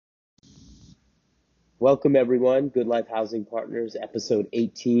Welcome everyone. Good Life Housing Partners, episode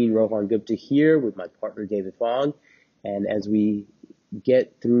 18. Rohan Gupta here with my partner David Fong. And as we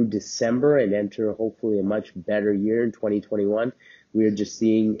get through December and enter hopefully a much better year in 2021, we are just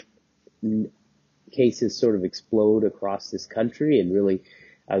seeing cases sort of explode across this country and really,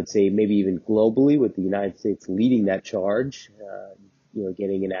 I would say maybe even globally, with the United States leading that charge,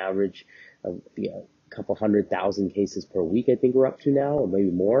 getting an average of a couple 100,000 cases per week, I think we're up to now, or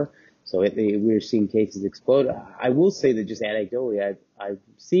maybe more. So we're seeing cases explode. I will say that just anecdotally, I'm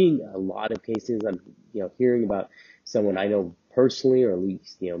seeing a lot of cases. I'm hearing about someone I know personally, or at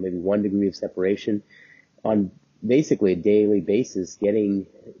least maybe 1 degree of separation, on basically a daily basis getting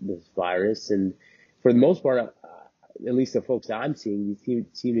this virus. And for the most part, at least the folks I'm seeing, seem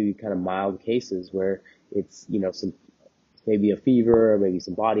to be kind of mild cases where it's some maybe a fever, maybe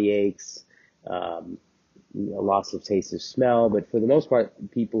some body aches. Loss of taste or smell, but for the most part,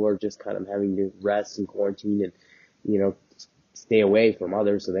 people are just kind of having to rest and quarantine and, stay away from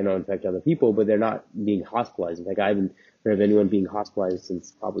others so they don't infect other people, but they're not being hospitalized. In fact, I haven't heard of anyone being hospitalized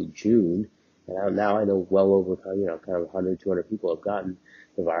since probably June. And now I know well over, kind of 100, 200 people have gotten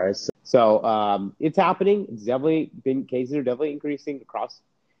the virus. So it's happening. Cases are definitely increasing across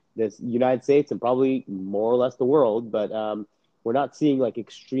this United States and probably more or less the world, but we're not seeing like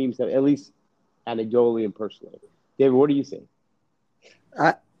extreme stuff, at least anecdotally and personally. David, what do you see?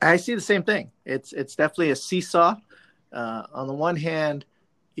 I see the same thing. It's definitely a seesaw. On the one hand,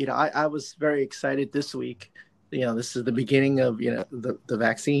 I was very excited this week. This is the beginning of the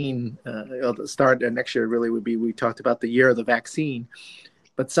vaccine. The start of next year really would be. We talked about the year of the vaccine,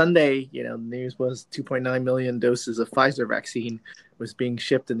 but Sunday, the news was 2.9 million doses of Pfizer vaccine was being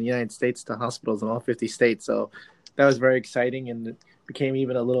shipped in the United States to hospitals in all 50 states. So that was very exciting, and it became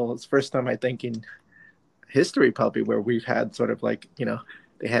even a little. It's the first time I think in history probably where we've had sort of like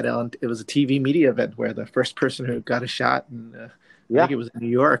they had on. It was a TV media event where the first person who got a shot, and I think it was in New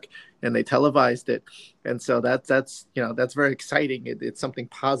York, and they televised it, and so that's very exciting. It's something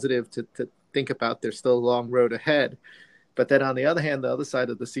positive to think about. There's still a long road ahead, but then on the other hand, the other side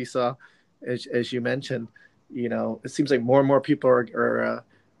of the seesaw, as you mentioned, it seems like more and more people are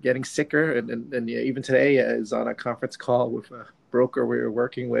getting sicker, and even today I was on a conference call with a broker we were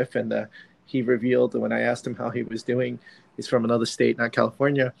working with, and he revealed when I asked him how he was doing, he's from another state, not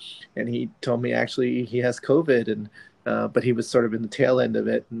California, and he told me actually he has COVID, and but he was sort of in the tail end of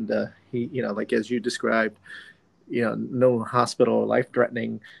it, and he, like as you described, no hospital,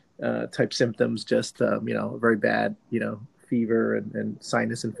 life-threatening type symptoms, just very bad, fever and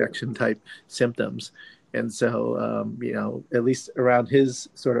sinus infection type symptoms. And so, at least around his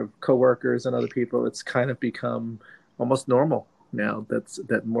sort of coworkers and other people, it's kind of become almost normal now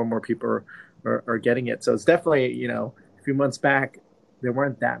that more and more people are getting it. So it's definitely, a few months back, there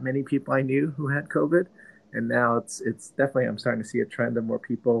weren't that many people I knew who had COVID. And now it's definitely, I'm starting to see a trend of more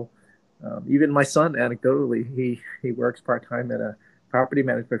people. Even my son, anecdotally, he works part-time at a property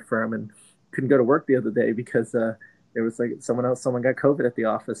management firm and couldn't go to work the other day because it was like someone got COVID at the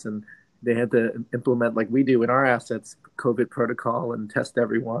office, and they had to implement, like we do in our assets, COVID protocol and test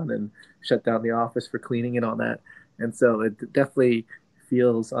everyone and shut down the office for cleaning and all that. And so it definitely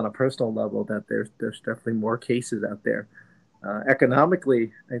feels on a personal level that there's definitely more cases out there.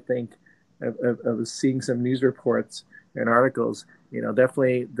 Economically, I think I was seeing some news reports and articles.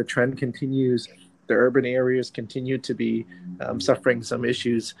 Definitely the trend continues. The urban areas continue to be suffering some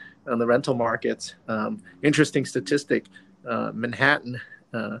issues on the rental markets. Interesting statistic: Manhattan.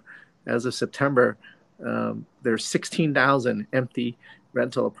 As of September, there's 16,000 empty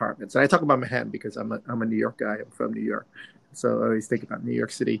rental apartments. And I talk about Manhattan because I'm a New York guy. I'm from New York. So I always think about New York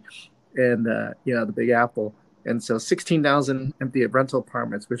City and, the Big Apple. And so 16,000 empty rental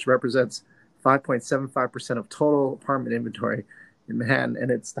apartments, which represents 5.75% of total apartment inventory in Manhattan. And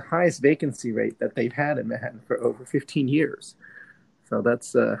it's the highest vacancy rate that they've had in Manhattan for over 15 years. So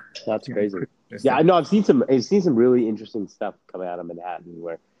that's crazy. Yeah, I know. I've seen some really interesting stuff coming out of Manhattan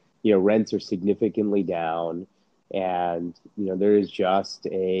where, rents are significantly down, and there is just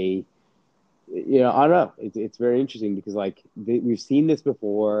I don't know. It's very interesting because we've seen this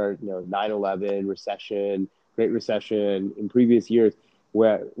before. 9/11 recession, Great Recession in previous years,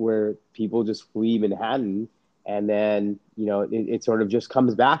 where people just flee Manhattan, and then it sort of just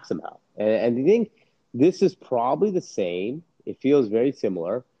comes back somehow. And I think this is probably the same. It feels very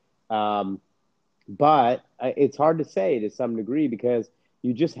similar, but it's hard to say to some degree because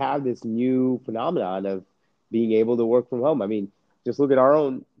you just have this new phenomenon of being able to work from home. I mean, just look at our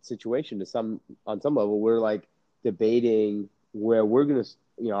own situation on some level. We're like debating where we're going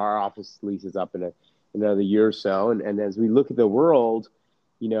to, our office lease is up in another year or so. And as we look at the world,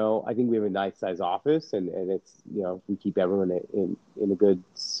 I think we have a nice size office, and it's, we keep everyone in a good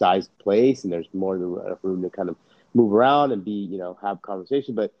sized place, and there's more than enough room to kind of move around and have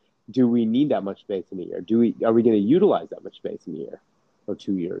conversation. But do we need that much space in a year? Are we going to utilize that much space in a year or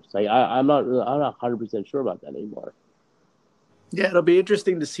 2 years? Like I'm not 100% sure about that anymore. Yeah, it'll be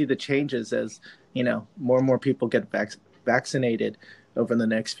interesting to see the changes as, more and more people get vaccinated over the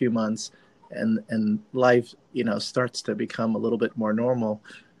next few months, and life, starts to become a little bit more normal.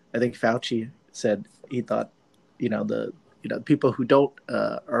 I think Fauci said he thought, the people who don't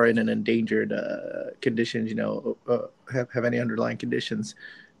are in an endangered conditions, have any underlying conditions,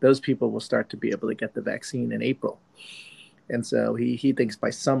 those people will start to be able to get the vaccine in April. And so he thinks by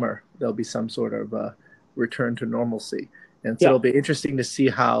summer there'll be some sort of return to normalcy. And so it'll be interesting to see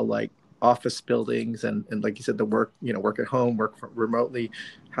how, like, office buildings and like you said, the work at home, remotely,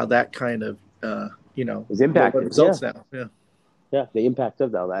 how that kind of is impacted. Results now. Yeah, the impact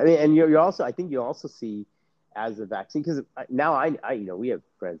of that. I mean, and you also, I think you also see as the vaccine, because now I we have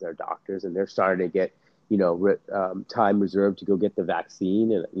friends that are doctors, and they're starting to get time reserved to go get the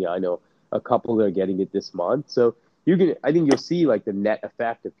vaccine, and I know a couple that are getting it this month. So I think you'll see like the net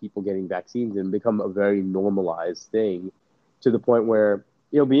effect of people getting vaccines and become a very normalized thing, to the point where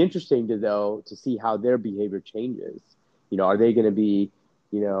it'll be interesting to see how their behavior changes. Are they going to be,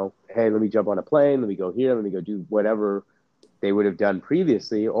 hey, let me jump on a plane, let me go here, let me go do whatever they would have done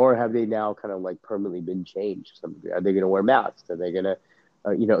previously, or have they now kind of like permanently been changed to some degree? Are they going to wear masks? Are they going to,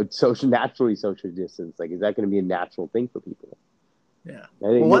 naturally social distance? Like, is that going to be a natural thing for people? Yeah.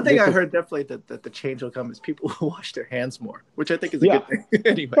 Well, one thing I heard definitely that the change will come is people will wash their hands more, which I think is a good thing.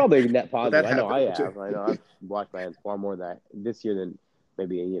 Anyway, probably a net positive. I know I've washed my hands far more this year than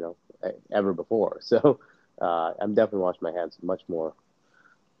maybe ever before. So I'm definitely washing my hands much more.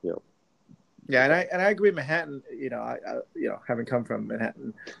 Yeah, and I agree. Manhattan, I having come from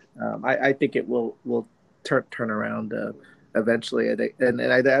Manhattan, I think it will turn around eventually. I think, and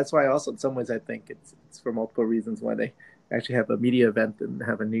that's why also in some ways I think it's for multiple reasons why they actually have a media event and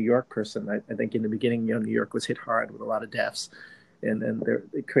have a New York person. I think in the beginning, New York was hit hard with a lot of deaths, and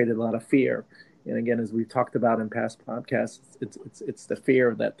it created a lot of fear. And again, as we've talked about in past podcasts, it's the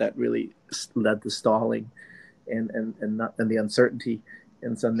fear that really led to stalling, and the uncertainty.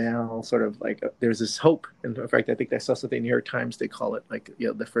 And so now, sort of like there's this hope. And in fact, I think I saw something in the New York Times. They call it like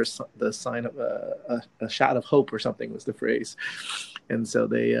the sign of a shot of hope or something was the phrase. And so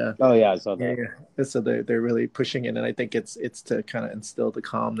they I saw that. Yeah. So they're really pushing it, and I think it's to kind of instill the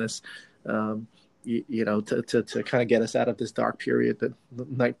calmness, to kind of get us out of this dark period that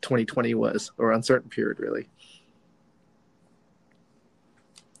like 2020 was, or uncertain period really.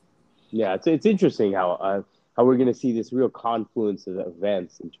 Yeah, it's interesting how we're going to see this real confluence of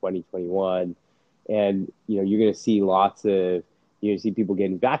events in 2021. And, you're going to see see people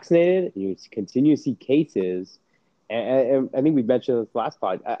getting vaccinated, and you continue to see cases. And I think we mentioned this last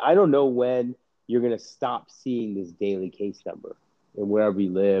pod. I don't know when you're going to stop seeing this daily case number, and wherever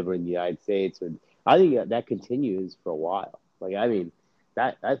you live or in the United States. I think that continues for a while. Like, I mean,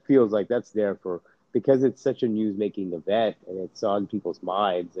 that feels like that's there because it's such a news-making event, and it's on people's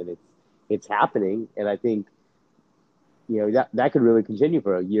minds, and it's happening. And I think, that could really continue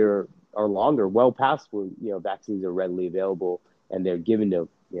for a year or longer, well past when, vaccines are readily available and they're given to,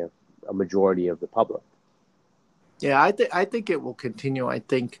 a majority of the public. Yeah, I think it will continue. I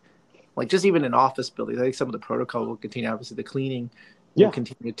think, like, just even in office buildings, I think some of the protocol will continue. Obviously, the cleaning will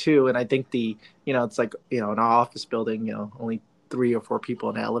continue too. And I think it's like, in our office building, only 3 or 4 people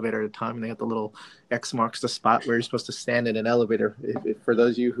in an elevator at a time, and they have the little X marks the spot where you're supposed to stand in an elevator. If for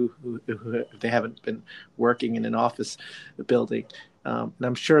those of you who if they haven't been working in an office building, and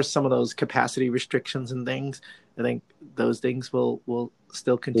I'm sure some of those capacity restrictions and things, I think those things will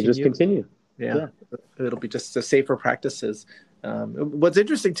still continue. We'll just continue. Yeah. It'll be just the safer practices. What's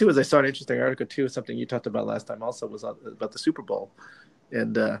interesting too is I saw an interesting article too, something you talked about last time also, was about the Super Bowl,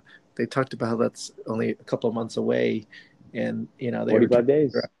 and they talked about how that's only a couple of months away. And they 45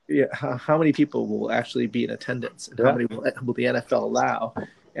 days. Yeah, how many people will actually be in attendance, and how many will the NFL allow?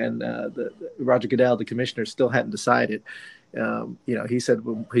 And the Roger Goodell, the commissioner, still hadn't decided. He said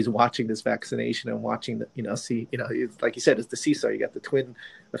he's watching this vaccination and watching like you said, it's the seesaw. You got the twin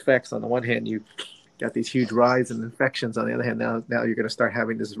effects. On the one hand, you got these huge rise in infections. On the other hand, now you're going to start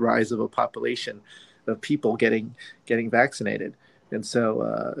having this rise of a population of people getting vaccinated, and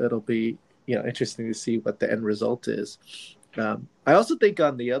so it'll be interesting to see what the end result is. I also think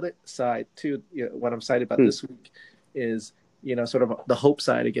on the other side too, what I'm excited about this week is, sort of the hope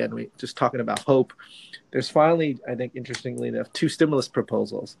side again. We just talking about hope. There's finally, I think, interestingly enough, 2 stimulus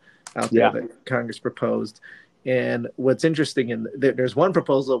proposals out there that Congress proposed, And what's interesting, and there's one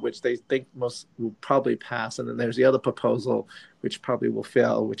proposal which they think most will probably pass, and then there's the other proposal which probably will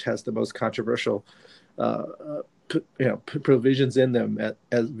fail, which has the most controversial provisions in them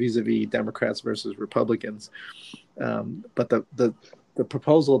as vis-a-vis Democrats versus Republicans. But the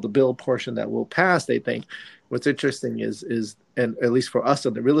proposal, the bill portion that will pass, they think what's interesting is and at least for us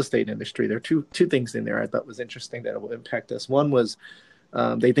in the real estate industry, there are two things in there I thought was interesting that will impact us. One was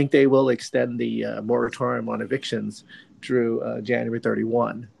they think they will extend the moratorium on evictions through January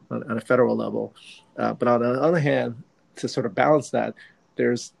 31 on a federal level. But on the other hand, to sort of balance that,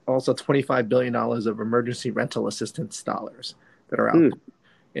 there's also $25 billion of emergency rental assistance dollars that are out there.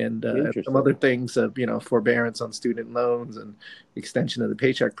 And some other things of, forbearance on student loans and extension of the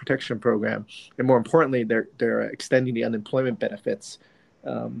Paycheck Protection Program. And more importantly, they're extending the unemployment benefits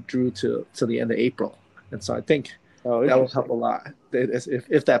through to the end of April. And so I think that will help a lot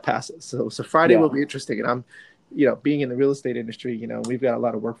if that passes. So Friday will be interesting. And I'm, being in the real estate industry, we've got a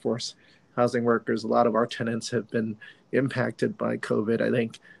lot of workforce housing workers. A lot of our tenants have been impacted by COVID. I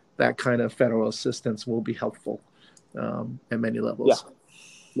think that kind of federal assistance will be helpful at many levels.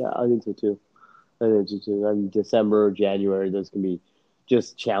 Yeah, I think so too. I mean, December, January, those can be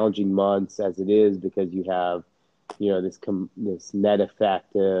just challenging months as it is because you have, this net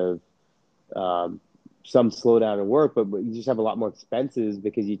effect of some slowdown in work, but you just have a lot more expenses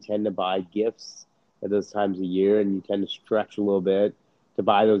because you tend to buy gifts at those times of year and you tend to stretch a little bit to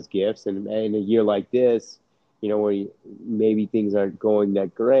buy those gifts. And in a year like this, where maybe things aren't going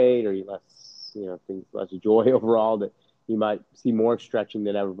that great or less joy overall, that you might see more stretching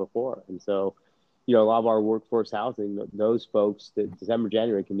than ever before. And so, a lot of our workforce housing, those folks, that December,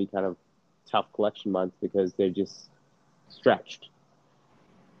 January can be kind of tough collection months because they're just stretched.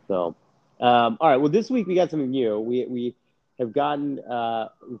 So, all right. Well, this week we got something new. We have gotten,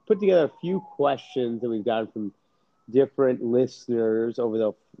 we've put together a few questions that we've gotten from different listeners over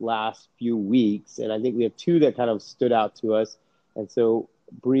the last few weeks. And I think we have two that kind of stood out to us. And so,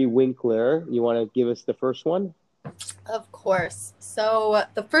 Bree Winkler, you want to give us the first one? Of course. So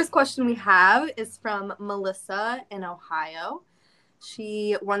the first question we have is from Melissa in Ohio.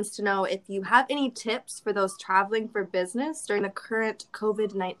 She wants to know if you have any tips for those traveling for business during the current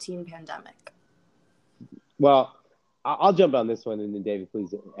COVID-19 pandemic. Well, I'll jump on this one, and then David,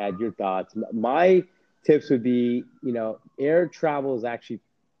 please add your thoughts. My tips would be, air travel is actually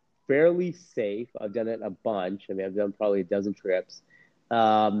fairly safe. I've done it a bunch. I mean, I've done probably a dozen trips.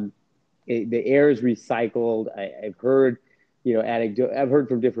 The air is recycled. I've heard, I've heard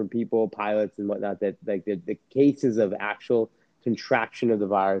from different people, pilots and whatnot, that like the cases of actual contraction of the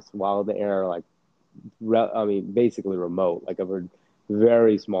virus while in the air are basically remote. Like I've heard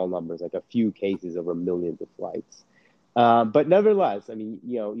very small numbers, like a few cases over millions of flights. But nevertheless, I mean,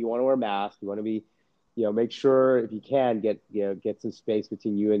 you want to wear a mask. You want to be, make sure if you can get some space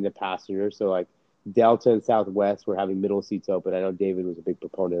between you and the passenger. So like Delta and Southwest, we're having middle seats open. I know David was a big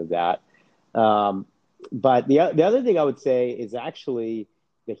proponent of that. But the other thing I would say is actually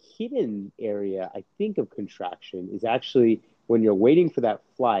the hidden area, I think, of contraction is actually when you're waiting for that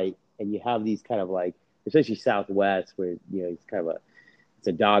flight and you have these kind of like, especially Southwest, where, it's kind of it's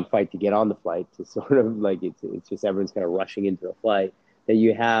a dogfight to get on the flight, to sort of like, it's just everyone's kind of rushing into the flight, that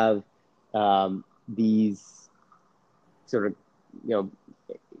you have these sort of,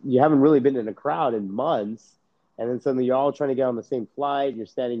 you haven't really been in a crowd in months, and then suddenly you're all trying to get on the same flight. You're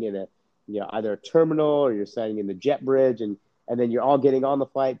standing in either a terminal or you're standing in the jet bridge, and then you're all getting on the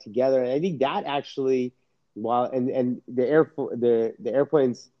flight together. And I think that actually, and the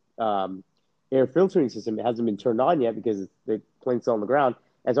airplane's air filtering system hasn't been turned on yet because the plane's still on the ground.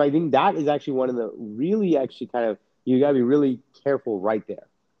 And so I think that is actually one of the really actually kind of, you got to be really careful right there.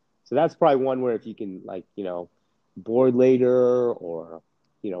 So that's probably one where if you can board later or,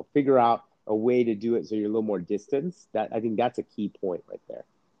 figure out a way to do it so you're a little more distance, I think that's a key point right there.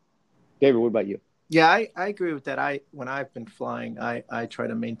 David, what about you? Yeah, I agree with that. When I've been flying, I try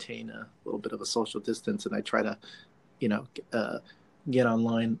to maintain a little bit of a social distance, and I try to, get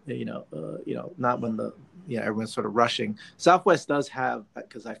online, not when everyone's sort of rushing. Southwest does have,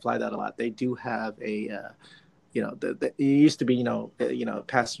 because I fly that a lot, they do have a, it used to be,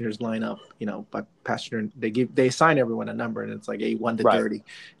 passengers line up, by passenger, they assign everyone a number, and it's like A1 to 30. Right.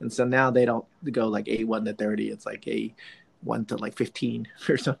 And so now they don't go like A1 to 30. It's like A1 to like 15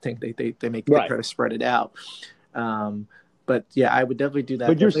 or something. They try to spread it out. But yeah, I would definitely do that.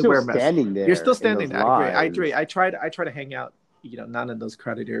 But you're still standing there. You're still standing there. I agree. I try to hang out, not in those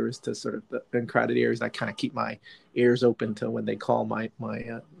crowded areas, to sort of in crowded areas. I kind of keep my ears open to when they call my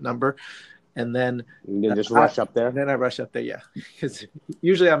number. And then you just rush up there. And then I rush up there, yeah, because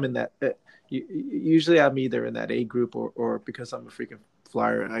usually I'm in that, usually I'm either in that A group or because I'm a freaking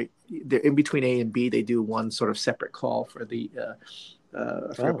flyer, they're in between A and B. They do one sort of separate call for the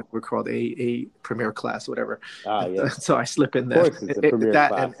I forget what we're called, a premier class, whatever. Yeah. So I slip in that. Of course, it's a premier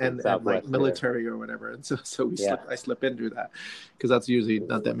that class and like military or whatever, and so I slip in through that because that's usually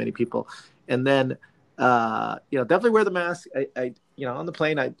not that many people. And then definitely wear the mask. I on the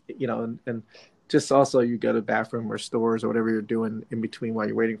plane and just also you go to bathroom or stores or whatever you're doing in between while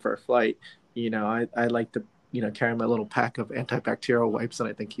you're waiting for a flight. I like to carry my little pack of antibacterial wipes, and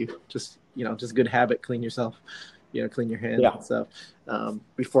I think just good habit, clean yourself. Clean your hands and stuff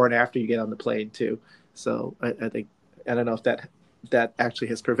before and after you get on the plane too. So I think, I don't know if that actually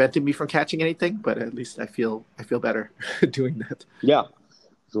has prevented me from catching anything, but at least I feel better doing that. Yeah,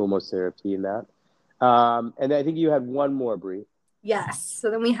 there's a little more therapy in that. And I think you had one more, Bree. Yes. So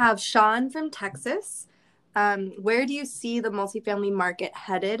then we have Sean from Texas. Where do you see the multifamily market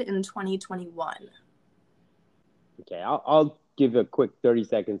headed in 2021? Okay, I'll give a quick 30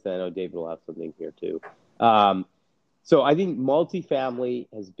 seconds, and I know David will have something here too. So I think multifamily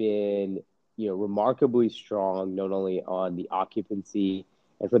has been, remarkably strong, not only on the occupancy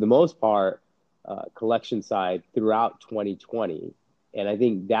and for the most part, collection side throughout 2020. And I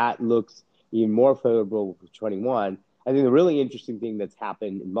think that looks even more favorable for 21. I think the really interesting thing that's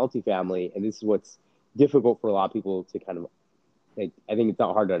happened in multifamily, and this is what's difficult for a lot of people to kind of, I think it's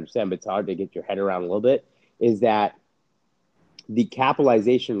not hard to understand, but it's hard to get your head around a little bit, is that the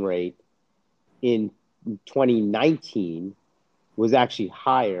capitalization rate in 2019 was actually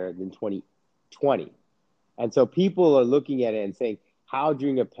higher than 2020. And so people are looking at it and saying, how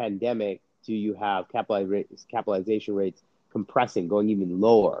during a pandemic do you have capitalization rates compressing, going even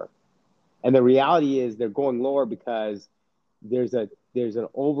lower? And the reality is they're going lower because there's an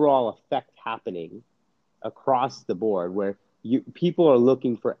overall effect happening across the board where people are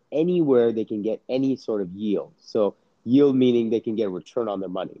looking for anywhere they can get any sort of yield. So yield meaning they can get a return on their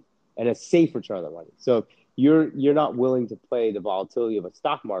money, and a safe return on their money. So you're not willing to play the volatility of a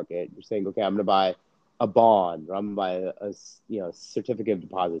stock market. You're saying, okay, I'm going to buy a bond, or I'm going to buy a certificate of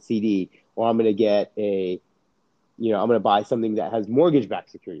deposit, CD, or I'm going to get I'm going to buy something that has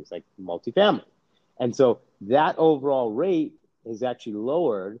mortgage-backed securities like multifamily. And so that overall rate is actually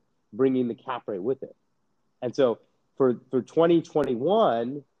lowered, bringing the cap rate with it. And so for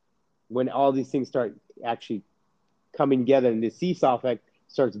 2021, when all these things start actually coming together and the seesaw effect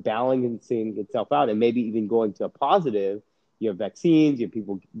starts balancing itself out and maybe even going to a positive, you have vaccines, you have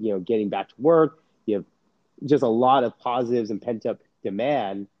people, getting back to work, you have just a lot of positives and pent up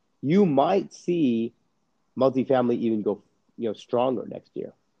demand, you might see multifamily even go, stronger next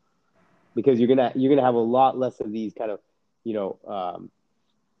year, because you're gonna have a lot less of these kind of,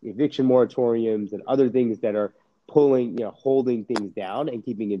 eviction moratoriums and other things that are pulling, holding things down and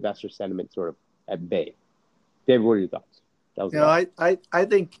keeping investor sentiment sort of at bay. David, what are your thoughts? I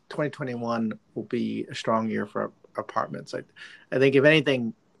think 2021 will be a strong year for apartments. I think if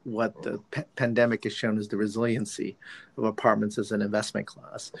anything, what the pandemic has shown is the resiliency of apartments as an investment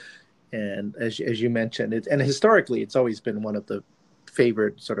class. And as you mentioned, and historically, it's always been one of the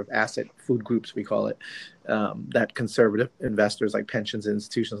favored sort of asset food groups, we call it, that conservative investors like pensions and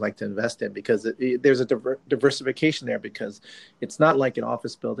institutions like to invest in, because there's a diversification there, because it's not like an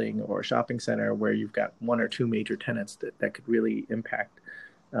office building or a shopping center where you've got one or two major tenants that could really impact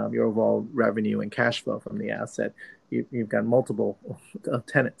your overall revenue and cash flow from the asset. You've got multiple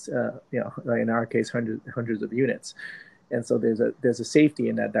tenants, in our case, hundreds of units. And so there's a safety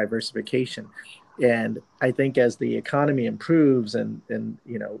in that diversification. And I think as the economy improves and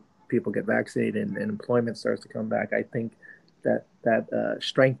people get vaccinated and employment starts to come back, I think that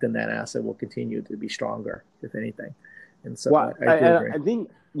strength in that asset will continue to be stronger, if anything. And so I think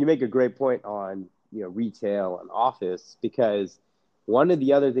you make a great point on retail and office, because one of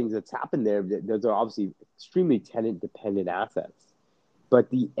the other things that's happened there, those are obviously extremely tenant dependent assets, but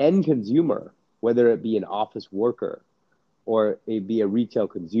the end consumer, whether it be an office worker or it be a retail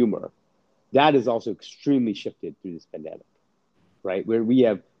consumer, that is also extremely shifted through this pandemic, right? Where we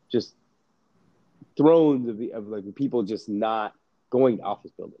have just thrones of like people just not going to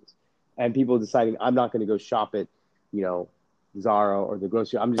office buildings, and people deciding, I'm not going to go shop at, Zara or the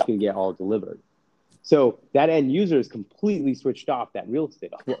grocery. I'm just going to get all delivered. So that end user is completely switched off that real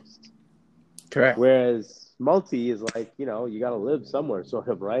estate almost. Correct. Whereas multi is like, you got to live somewhere, sort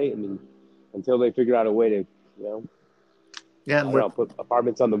of, right? I mean, until they figure out a way to, put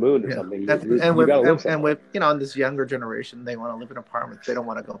apartments on the moon or something. And with on this younger generation, they want to live in apartments. They don't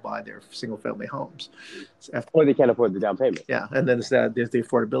want to go buy their single family homes. Or they can't afford the down payment. Yeah, and then there's the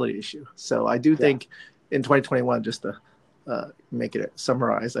affordability issue. So I do think in 2021, just the make it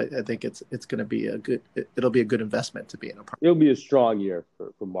summarize, I think it's going to be it'll be a good investment to be in a partner. It'll be a strong year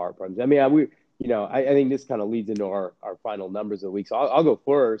for Mark Partners. I mean, I think this kind of leads into our final numbers of the week. So I'll go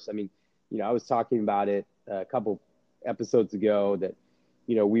first. I mean, I was talking about it a couple episodes ago that,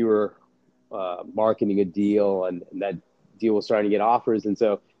 we were marketing a deal and that deal was starting to get offers. And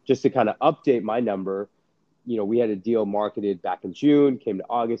so just to kind of update my number, we had a deal marketed back in June, came to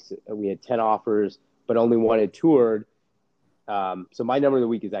August, and we had 10 offers, but only one had toured. So my number of the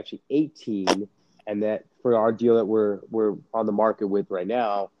week is actually 18. And that for our deal that we're on the market with right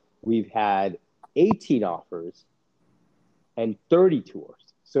now, we've had 18 offers and 30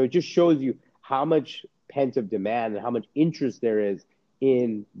 tours. So it just shows you how much pent-up demand and how much interest there is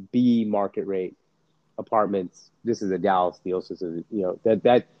in B market rate apartments. This is a Dallas deal. So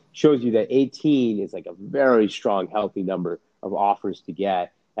that shows you that 18 is like a very strong, healthy number of offers to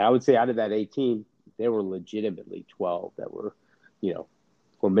get. And I would say out of that 18, there were legitimately 12 that were,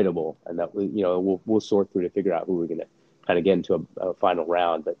 formidable, and that we'll sort through to figure out who we're going to kind of get into a final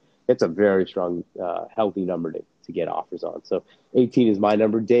round. But it's a very strong, healthy number to get offers on. So 18 is my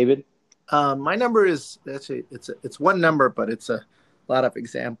number. David? My number is actually it's one number, but it's a lot of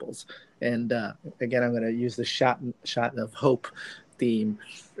examples. And again, I'm going to use the shot of hope theme,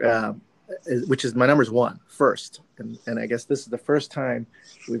 which is my number is one, first. And I guess this is the first time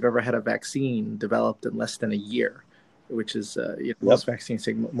we've ever had a vaccine developed in less than a year, which is most vaccines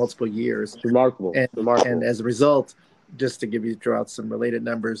take multiple years. It's remarkable. And as a result, just to draw out some related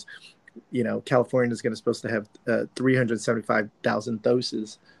numbers, California is supposed to have 375,000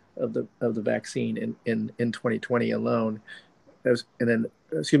 doses of the vaccine in 2020 alone, and then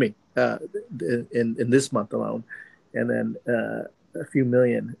in this month alone, and then a few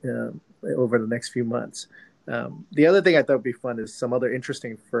million over the next few months. The other thing I thought would be fun is some other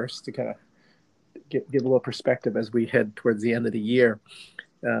interesting firsts to kind of give a little perspective as we head towards the end of the year.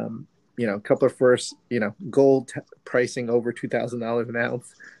 A couple of firsts, gold pricing over $2,000 an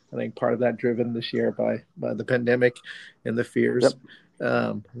ounce. I think part of that driven this year by the pandemic and the fears. Yep.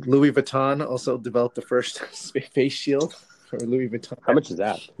 Louis Vuitton also developed the first face shield for Louis Vuitton. How much is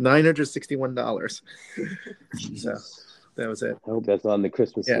that? $961. So that was it. I hope that's on the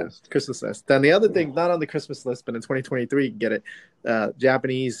Christmas list. Christmas list. Then the other thing, not on the Christmas list, but in 2023, you get it.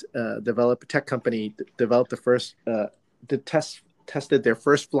 Japanese tech company developed the first, tested their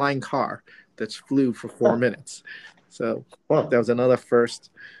first flying car that flew for 4 minutes. So that was another first.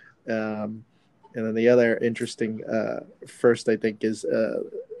 And then the other interesting first, I think, is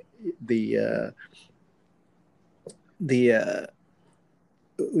the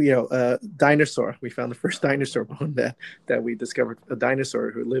dinosaur. We found the first dinosaur bone that we discovered. A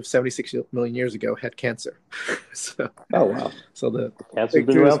dinosaur who lived 76 million years ago had cancer. So, oh wow! So the cancer's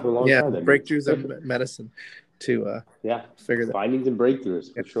been around for a long time. Breakthroughs in medicine to figure that findings and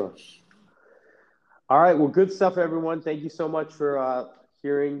breakthroughs for sure. All right, well, good stuff, everyone. Thank you so much for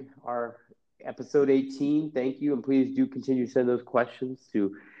hearing our episode 18. Thank you, and please do continue to send those questions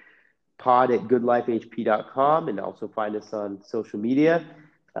to pod@goodlifehp.com, and also find us on social media.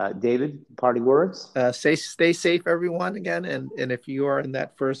 David, parting words? Stay safe, everyone, again. And if you are in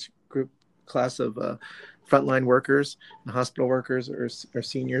that first group class of frontline workers and hospital workers or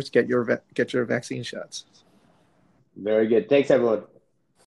seniors, get your vaccine shots. Very good. Thanks, everyone.